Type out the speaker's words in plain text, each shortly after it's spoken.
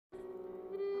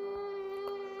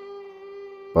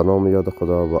به نام یاد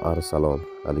خدا و عرض سلام.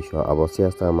 علیشا عباسی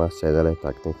هستم از چینل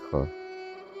تکنیک.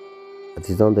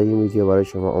 عزیزان، در این ویدیو برای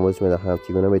شما آموزش می‌دهم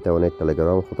چگونه میتوانید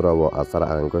تلگرام خود را با اثر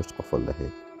انگشت قفل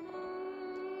دهید.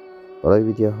 برای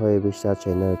ویدیوهای بیشتر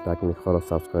چینل تکنیک را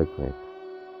سبسکرایب کنید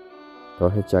تا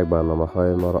هیچ یک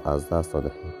برنامه‌های ما را از دست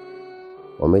ندهید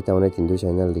و میتوانید این دو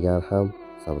چینل دیگر هم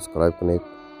سبسکرایب کنید.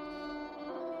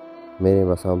 میریم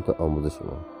به سمت آموزش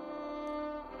ما.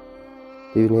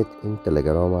 ببینید این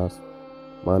تلگرام است.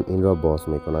 من این را باز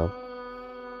میکنم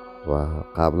و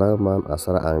قبلا من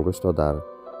اثر انگشت را در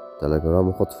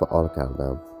تلگرام خود فعال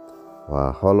کردم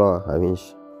و حالا همین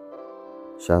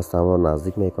شستم را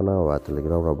نزدیک میکنم و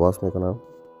تلگرام را باز میکنم.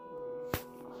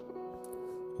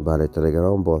 بله،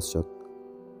 تلگرام باز شد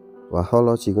و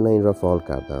حالا چگونه این را فعال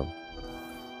کردم.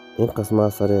 این قسمت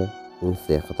سر این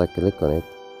سه خط کلیک کنید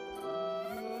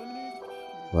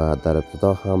و در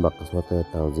ابتدا هم به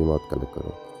قسمت تنظیمات کلیک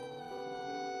کنید.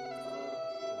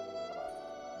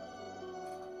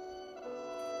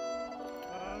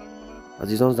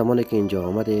 عزیزان، زمانی که اینجا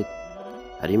آمدید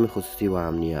حریم خصوصی و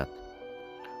امنیت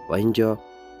و اینجا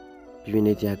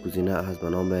ببینید یک گزینه هست به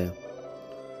نام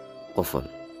قفل.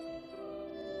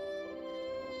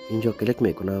 اینجا کلیک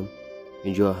میکنم.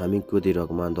 اینجا همین کدی را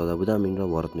که من داده بودم این را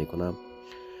وارد میکنم.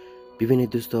 ببینید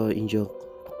دوستا، اینجا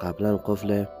قبلا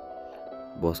قفل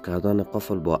باز کردن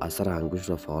قفل با اثر انگشت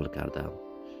را فعال کردم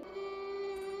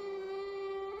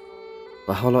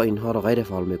و حالا اینها را غیر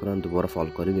فعال میکنم. دوباره فعال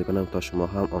کاری میکنم تا شما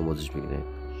هم آموزش بگیرید.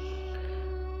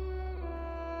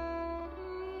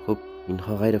 خب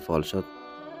اینها غیر فعال شد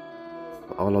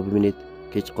و حالا ببینید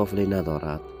که هیچ قفلی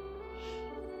ندارد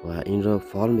و این را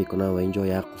فعال میکنم و اینجا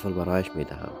یک قفل برایش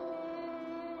میدهم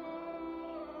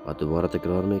و دوباره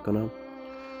تکرار میکنم.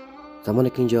 زمانی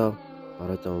که اینجا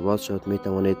برایتان باز شد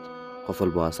میتوانید قفل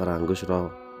با اثر انگشت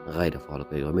را غیر فعال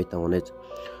کنید و میتوانید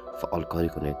فعال کاری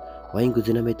کنید و این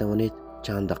گزینه میتوانید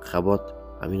چند دقیقه بعد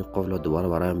همین قفل دوباره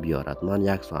برایم بیارد. من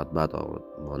 1 ساعت بعد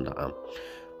مانده ام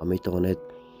و میتوانید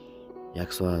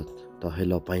 1 ساعت تا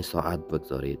الی 5 ساعت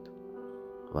بگذارید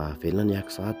و فعلا 1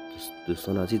 ساعت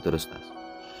دوستان عزیز درست است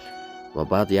و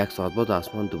بعد 1 ساعت بعد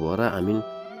اصلا دوباره همین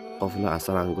قفل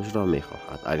اثر انگشت را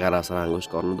میخواهد. اگر اثر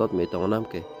انگشت کار نداد میتوانم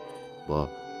که با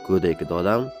کدی که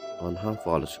دادم آن هم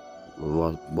فعالش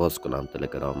باز کنم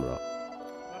تلگرام را.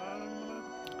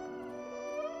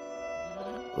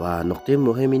 و نقطه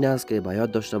مهم این است که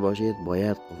باید داشته باشید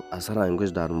باید اثر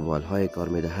انگشت در موبایل های کار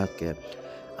میدهد که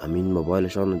همین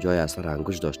موبایلشان جای اثر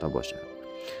انگشت داشته باشد.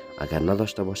 اگر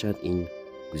نداشته باشد این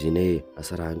گزینه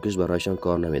اثر انگشت برایشان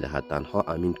کار نمیدهد، تنها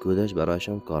همین کدش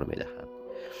برایشان کار میدهد.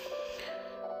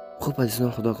 خب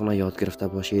عزیزان، خدا کنه یاد گرفته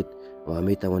باشید و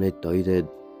می توانید تایید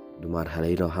 2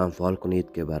 مرحله را هم فعال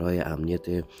کنید که برای امنیت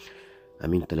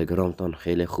همین تلگرامتان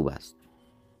خیلی خوب است.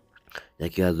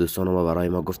 یکی از دوستان ما برای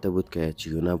ما گفته بود که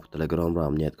چگونه تلگرام را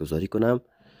امنیت گذاری کنم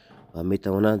و می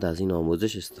توانند از این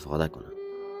آموزش استفاده کنند.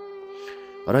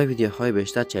 برای ویدیوهای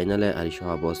بیشتر چینل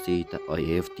علیشا عباسی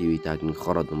IF TV تکنیک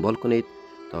را دنبال کنید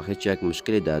تا هیچ یک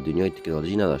مشکلی در دنیای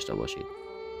تکنولوژی نداشته باشید.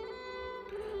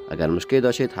 اگر مشکلی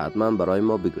داشتید حتما برای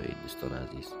ما بگویید دوستان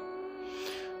عزیز.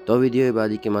 تا ویدیوی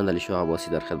بعدی که من علیشا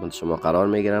عباسی در خدمت شما قرار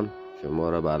میگیرم، شما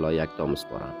را به الله یک تا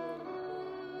میسپارم.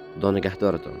 خدا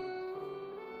نگهدارتان.